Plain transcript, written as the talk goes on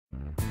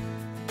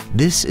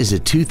This is a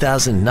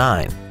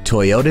 2009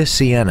 Toyota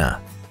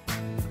Sienna.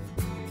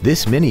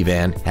 This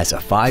minivan has a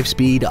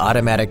 5-speed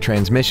automatic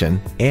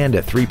transmission and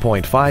a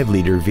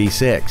 3.5-liter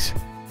V6.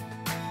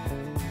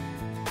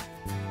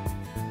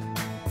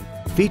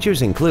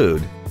 Features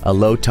include a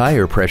low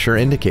tire pressure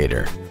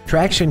indicator,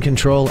 traction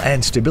control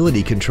and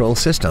stability control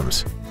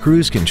systems,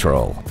 cruise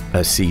control,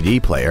 a CD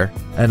player,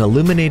 an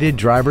illuminated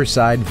driver's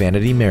side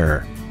vanity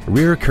mirror,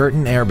 rear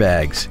curtain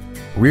airbags,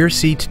 rear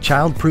seat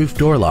child-proof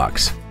door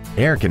locks,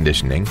 air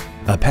conditioning,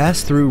 a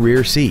pass-through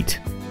rear seat,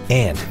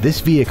 and this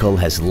vehicle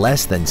has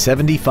less than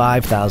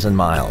 75,000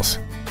 miles.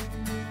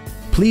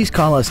 Please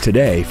call us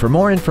today for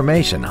more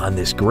information on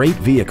this great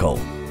vehicle.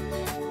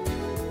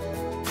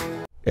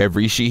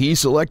 Every Sheehy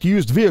Select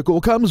used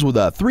vehicle comes with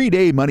a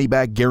 3-day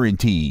money-back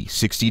guarantee,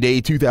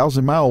 60-day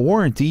 2,000-mile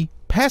warranty,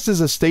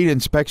 passes a state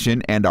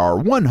inspection and our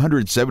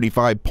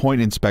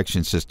 175-point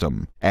inspection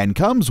system, and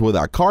comes with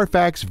a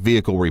Carfax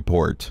vehicle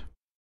report.